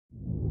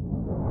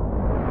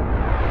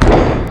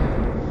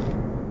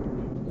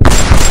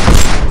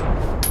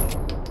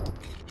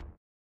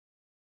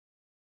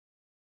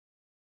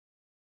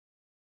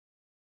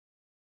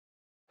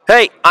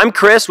Hey, I'm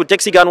Chris with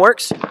Dixie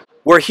Gunworx.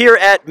 We're here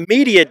at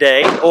Media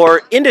Day,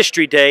 or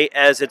Industry Day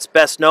as it's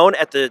best known,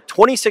 at the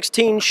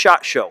 2016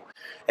 SHOT Show.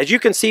 As you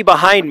can see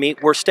behind me,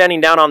 we're standing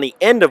down on the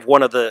end of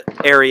one of the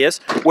areas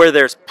where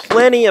there's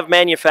plenty of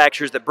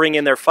manufacturers that bring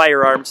in their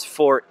firearms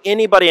for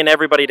anybody and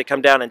everybody to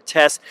come down and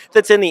test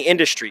that's in the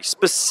industry,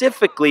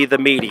 specifically the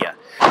media.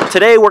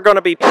 Today we're going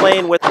to be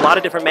playing with a lot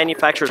of different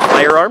manufacturers'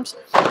 firearms.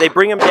 They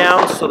bring them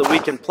down so that we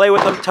can play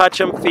with them, touch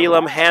them, feel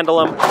them,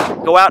 handle them,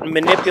 go out and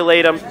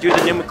manipulate them, do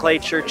the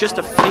nomenclature just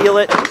to feel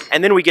it,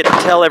 and then we get to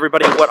tell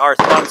everybody what our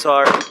thoughts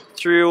are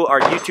through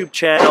our YouTube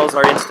channels,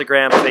 our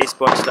Instagram,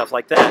 Facebook, stuff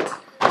like that.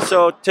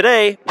 So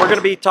today, we're going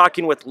to be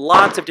talking with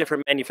lots of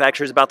different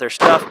manufacturers about their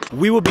stuff.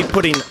 We will be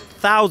putting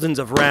thousands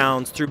of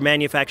rounds through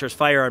manufacturers'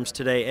 firearms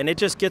today, and it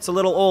just gets a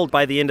little old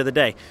by the end of the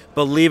day.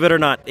 Believe it or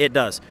not, it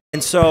does.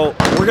 And so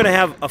we're going to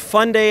have a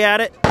fun day at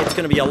it. It's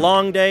going to be a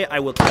long day. I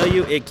will tell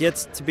you, it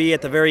gets to be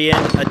at the very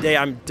end a day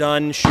I'm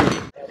done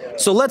shooting.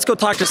 So let's go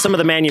talk to some of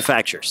the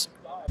manufacturers.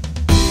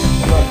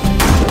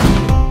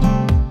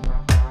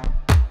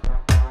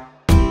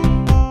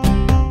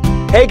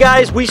 Hey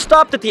guys, we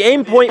stopped at the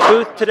Aimpoint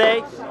booth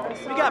today.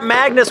 We got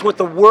Magnus with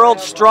the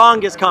world's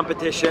strongest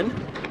competition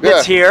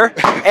that's here.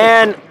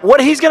 And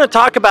what he's going to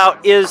talk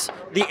about is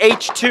the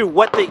H2,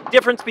 what the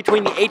difference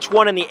between the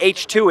H1 and the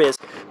H2 is.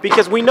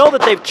 Because we know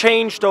that they've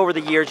changed over the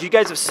years. You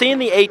guys have seen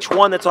the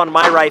H1 that's on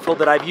my rifle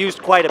that I've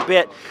used quite a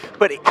bit.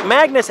 But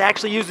Magnus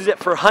actually uses it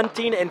for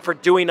hunting and for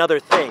doing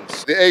other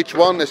things. The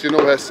H1, as you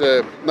know, has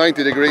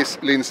 90 degrees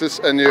lenses,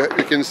 and you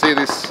can see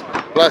this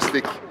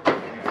plastic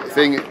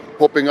thing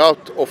popping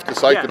out of the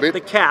sight a bit.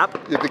 The cap.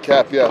 The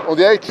cap, yeah. On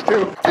the H2,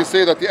 you can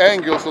see that the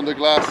angles on the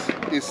glass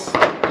is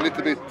a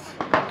little bit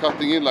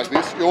cutting in like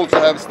this. You also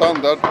have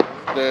standard,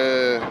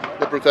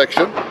 the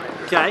protection.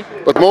 Okay.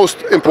 But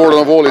most important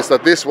of all is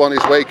that this one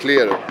is way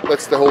clearer.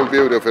 That's the whole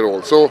beauty of it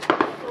all. So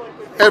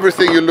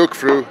everything you look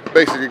through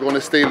basically going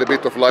to steal a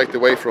bit of light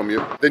away from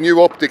you. The new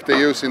optic they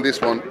use in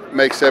this one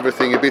makes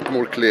everything a bit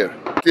more clear.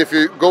 If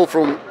you go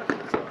from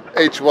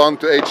H1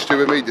 to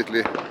H2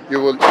 immediately, you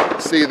will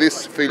see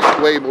this feels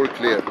way more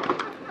clear.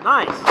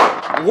 Nice.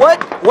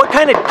 What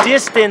kind of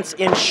distance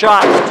in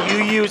shots do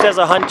you use as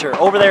a hunter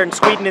over there in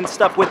Sweden and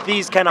stuff with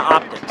these kind of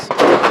optics?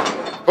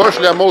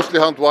 Personally, I mostly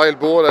hunt wild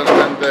boar,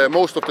 and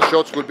most of the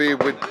shots will be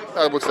with,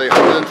 I would say,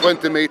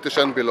 120 meters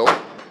and below.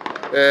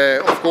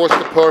 Of course,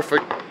 the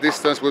perfect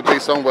distance would be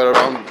somewhere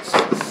around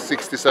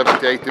 60,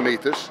 70, 80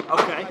 meters.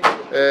 Okay.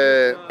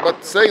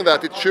 But saying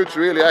that, it shoots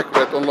really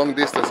accurate on long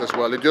distance as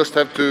well. You just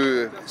have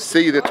to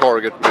see the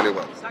target really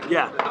well.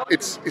 Yeah.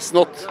 It's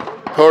not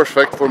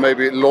perfect for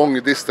maybe long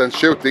distance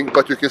shooting,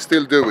 but you can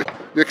still do it.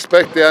 You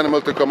expect the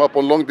animal to come up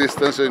on long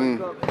distance, and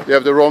you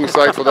have the wrong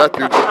side for that,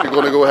 you're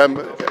going to go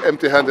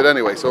empty-handed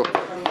anyway. So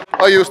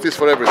I use this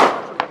for everything.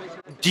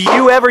 Do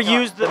you ever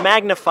use the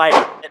magnifier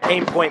that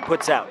Aimpoint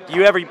puts out? Do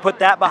you ever put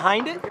that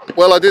behind it?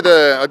 Well, I did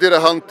a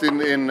hunt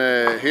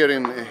here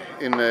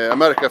in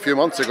America a few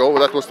months ago.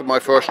 That was my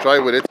first try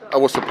with it. I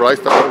was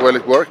surprised at how well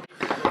it worked.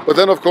 But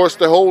then, of course,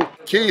 the whole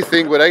key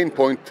thing with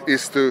Aimpoint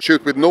is to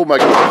shoot with no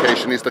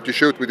magnification, is that you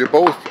shoot with your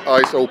both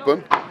eyes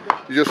open.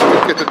 You just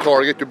look at the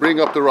target, you bring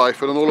up the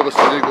rifle, and all of a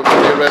sudden you're going to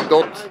see a red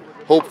dot,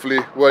 hopefully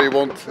where you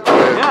want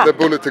the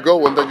bullet to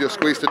go, and then you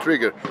squeeze the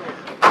trigger.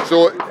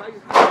 So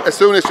as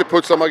soon as you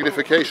put some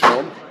magnification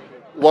on,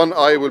 one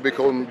eye will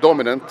become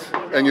dominant,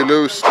 and you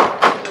lose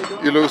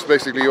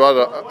basically your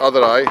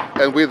other eye,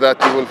 and with that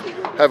you will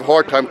have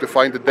hard time to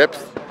find the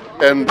depth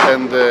and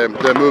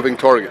the moving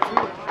target.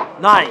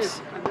 Nice.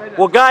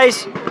 Well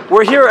guys,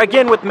 we're here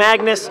again with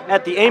Magnus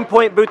at the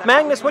Aimpoint booth.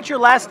 Magnus, what's your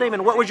last name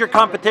and what was your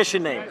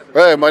competition name?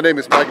 My name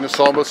is Magnus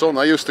Samuelsson.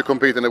 I used to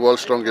compete in the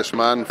World's Strongest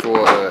Man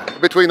for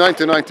between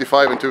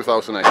 1995 and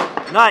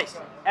 2008. Nice.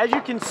 As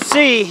you can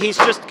see, he's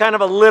just kind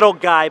of a little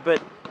guy,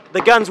 but the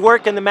guns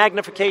work and the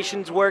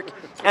magnifications work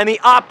and the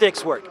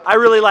optics work. I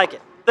really like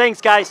it.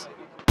 Thanks, guys.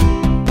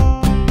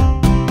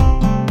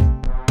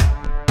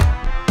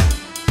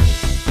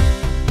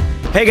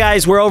 Hey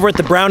guys, we're over at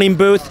the Browning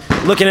booth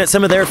looking at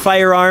some of their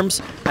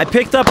firearms. I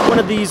picked up one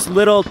of these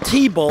little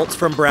T-bolts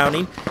from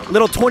Browning,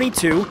 little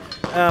 22.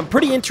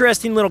 Pretty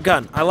interesting little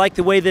gun. I like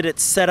the way that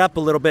it's set up a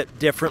little bit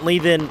differently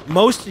than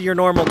most of your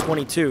normal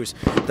 22s.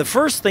 The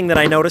first thing that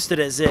I noticed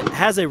is it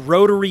has a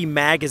rotary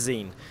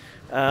magazine,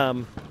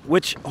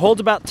 which holds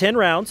about 10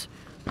 rounds.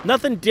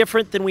 Nothing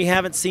different than we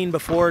haven't seen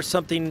before,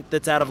 something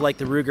that's out of like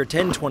the Ruger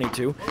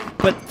 1022.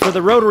 But for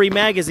the rotary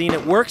magazine,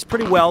 it works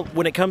pretty well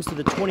when it comes to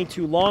the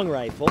 22 long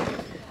rifle.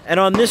 And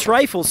on this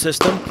rifle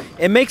system,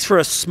 it makes for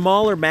a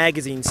smaller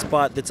magazine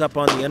spot that's up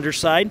on the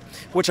underside,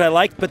 which I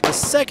liked. But the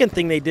second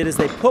thing they did is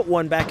they put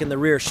one back in the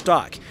rear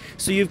stock.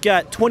 So you've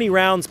got 20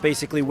 rounds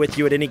basically with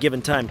you at any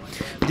given time.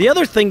 The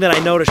other thing that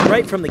I noticed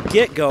right from the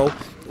get-go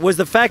was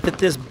the fact that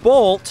this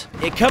bolt,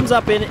 it comes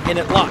up in and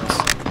it locks.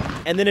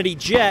 And then it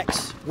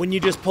ejects when you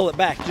just pull it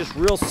back. Just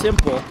real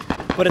simple,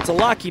 but it's a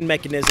locking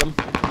mechanism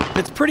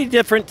that's pretty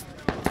different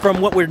from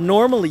what we're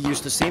normally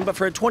used to seeing, but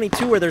for a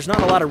 22 where there's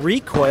not a lot of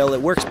recoil,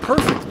 it works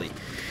perfectly.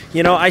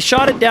 You know, I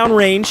shot it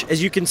downrange,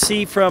 as you can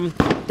see from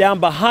down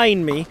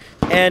behind me,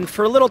 And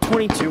for a little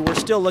 22, we're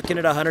still looking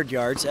at 100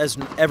 yards, as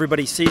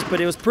everybody sees,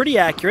 but it was pretty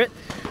accurate.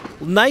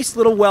 Nice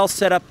little well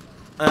set up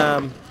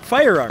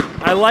firearm.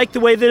 I like the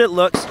way that it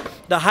looks.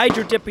 The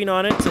hydro dipping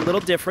on it's a little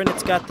different.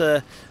 It's got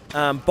the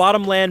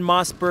bottomland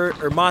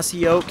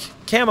mossy oak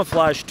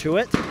camouflage to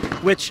it,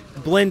 which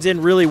blends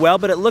in really well,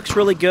 but it looks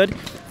really good.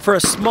 For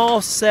a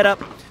small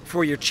setup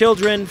for your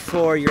children,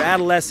 for your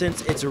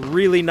adolescents, it's a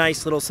really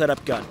nice little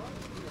setup gun.